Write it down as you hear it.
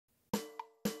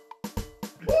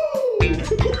It's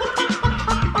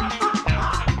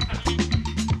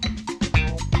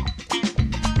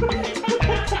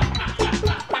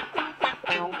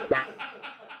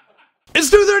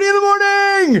 2:30 in the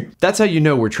morning! That's how you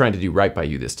know we're trying to do right by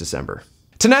you this December.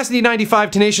 Tenacity95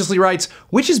 tenaciously writes,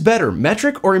 which is better,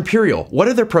 metric or imperial? What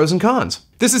are their pros and cons?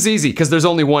 This is easy because there's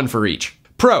only one for each.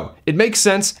 Pro, it makes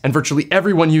sense and virtually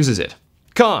everyone uses it.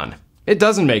 Con, it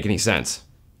doesn't make any sense.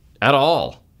 At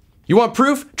all. You want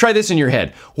proof? Try this in your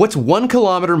head. What's 1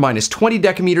 kilometer minus 20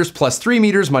 decameters plus 3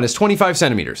 meters minus 25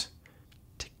 centimeters?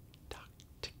 Tick tock,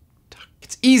 tick tock.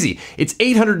 It's easy. It's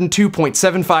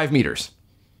 802.75 meters.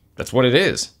 That's what it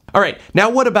is. All right, now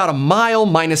what about a mile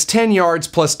minus 10 yards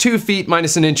plus 2 feet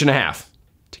minus an inch and a half?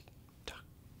 Tick tock,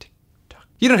 tick tock.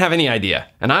 You don't have any idea,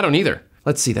 and I don't either.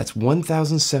 Let's see, that's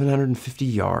 1,750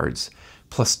 yards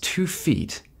plus 2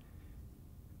 feet.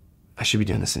 I should be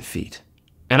doing this in feet.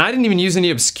 And I didn't even use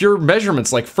any obscure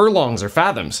measurements like furlongs or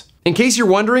fathoms. In case you're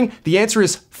wondering, the answer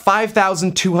is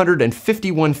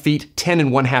 5,251 feet,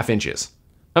 10½ inches.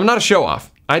 I'm not a show-off.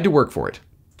 I had to work for it.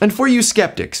 And for you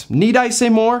skeptics, need I say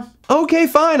more? Okay,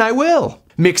 fine, I will.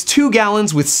 Mix 2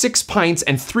 gallons with 6 pints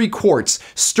and 3 quarts,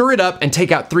 stir it up and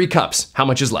take out 3 cups. How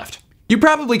much is left? You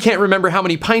probably can't remember how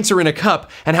many pints are in a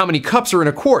cup and how many cups are in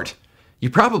a quart. You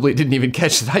probably didn't even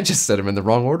catch that I just said them in the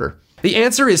wrong order. The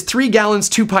answer is 3 gallons,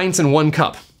 2 pints, and 1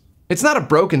 cup. It's not a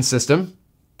broken system,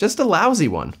 just a lousy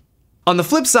one. On the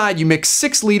flip side, you mix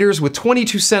 6 liters with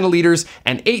 22 centiliters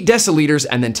and 8 deciliters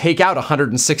and then take out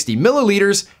 160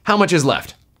 milliliters. How much is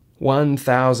left?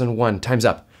 1,001 times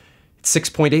up. It's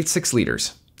 6.86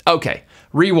 liters. Okay,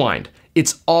 rewind.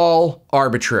 It's all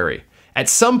arbitrary. At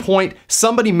some point,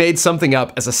 somebody made something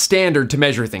up as a standard to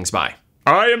measure things by.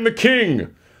 I am the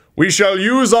king. We shall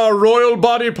use our royal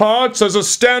body parts as a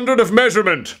standard of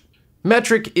measurement.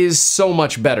 Metric is so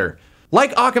much better.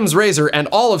 Like Occam's razor and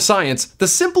all of science, the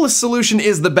simplest solution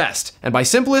is the best. And by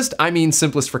simplest, I mean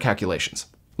simplest for calculations.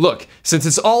 Look, since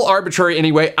it's all arbitrary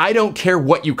anyway, I don't care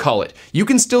what you call it. You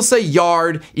can still say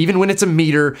yard, even when it's a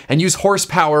meter, and use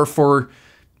horsepower for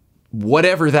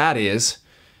whatever that is.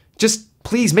 Just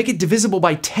please make it divisible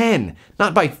by 10,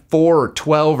 not by 4 or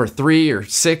 12 or 3 or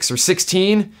 6 or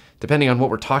 16, depending on what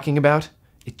we're talking about.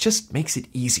 It just makes it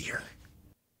easier.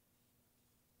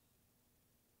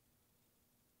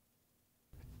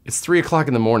 It's 3 o'clock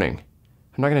in the morning.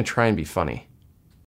 I'm not gonna try and be funny.